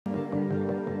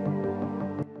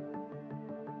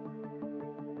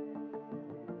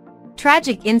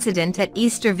Tragic incident at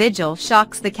Easter Vigil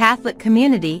shocks the Catholic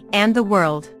community and the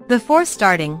world. Before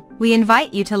starting, we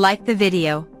invite you to like the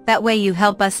video, that way you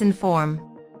help us inform.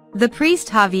 The priest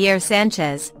Javier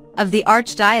Sanchez, of the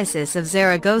Archdiocese of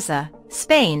Zaragoza,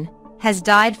 Spain, has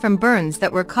died from burns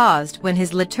that were caused when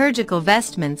his liturgical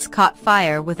vestments caught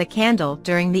fire with a candle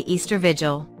during the Easter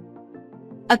Vigil.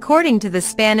 According to the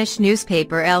Spanish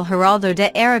newspaper El Heraldo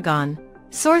de Aragon,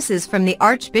 sources from the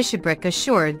archbishopric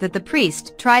assured that the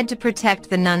priest tried to protect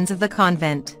the nuns of the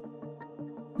convent.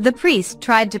 The priest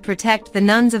tried to protect the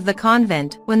nuns of the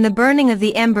convent when the burning of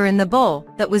the ember in the bowl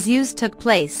that was used took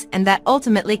place, and that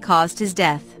ultimately caused his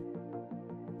death.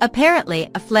 Apparently,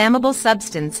 a flammable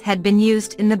substance had been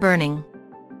used in the burning.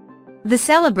 The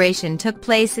celebration took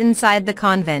place inside the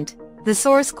convent, the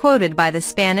source quoted by the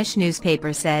Spanish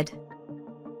newspaper said.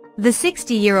 The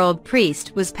 60-year-old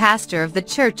priest was pastor of the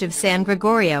Church of San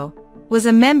Gregorio, was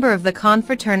a member of the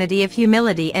Confraternity of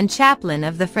Humility and chaplain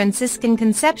of the Franciscan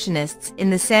Conceptionists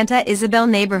in the Santa Isabel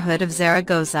neighborhood of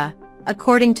Zaragoza,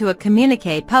 according to a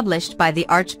communiqué published by the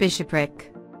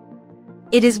Archbishopric.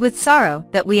 It is with sorrow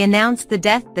that we announce the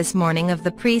death this morning of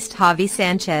the priest Javi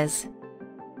Sanchez.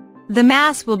 The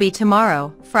Mass will be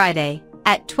tomorrow, Friday,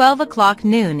 at 12 o'clock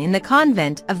noon in the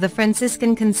convent of the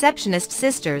Franciscan Conceptionist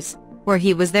Sisters, where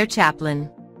he was their chaplain.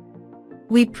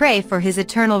 We pray for his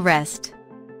eternal rest.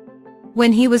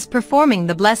 When he was performing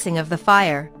the blessing of the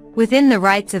fire, within the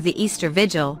rites of the Easter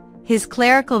Vigil, his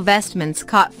clerical vestments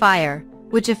caught fire,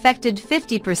 which affected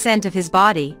 50% of his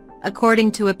body,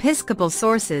 according to episcopal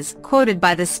sources quoted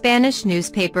by the Spanish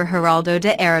newspaper Heraldo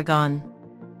de Aragon.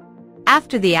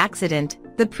 After the accident,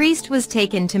 the priest was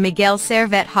taken to Miguel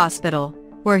Servet Hospital,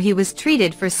 where he was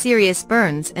treated for serious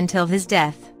burns until his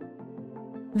death.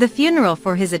 The funeral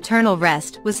for his eternal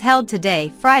rest was held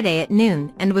today, Friday at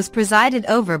noon, and was presided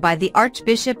over by the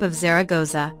Archbishop of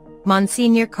Zaragoza,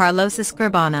 Monsignor Carlos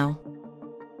Escribano.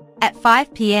 At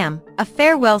 5 p.m., a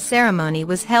farewell ceremony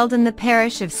was held in the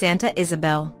parish of Santa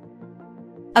Isabel.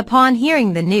 Upon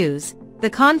hearing the news, the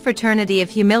Confraternity of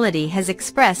Humility has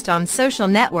expressed on social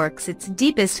networks its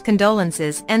deepest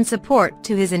condolences and support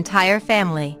to his entire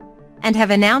family, and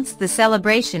have announced the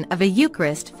celebration of a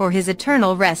Eucharist for his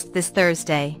eternal rest this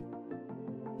Thursday.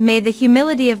 May the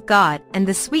humility of God and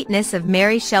the sweetness of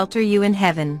Mary shelter you in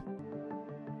heaven.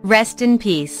 Rest in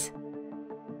peace.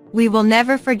 We will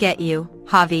never forget you,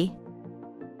 Javi.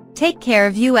 Take care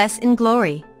of us in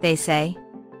glory, they say.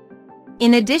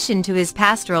 In addition to his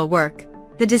pastoral work,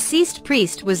 the deceased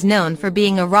priest was known for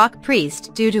being a rock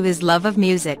priest due to his love of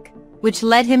music, which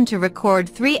led him to record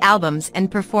 3 albums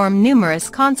and perform numerous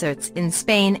concerts in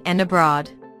Spain and abroad.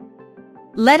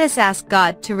 Let us ask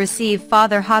God to receive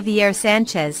Father Javier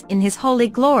Sanchez in his holy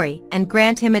glory and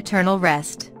grant him eternal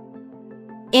rest.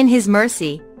 In his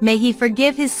mercy, may he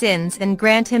forgive his sins and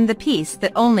grant him the peace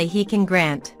that only he can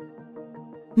grant.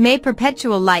 May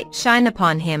perpetual light shine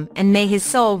upon him, and may his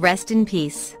soul rest in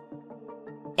peace.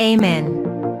 Amen.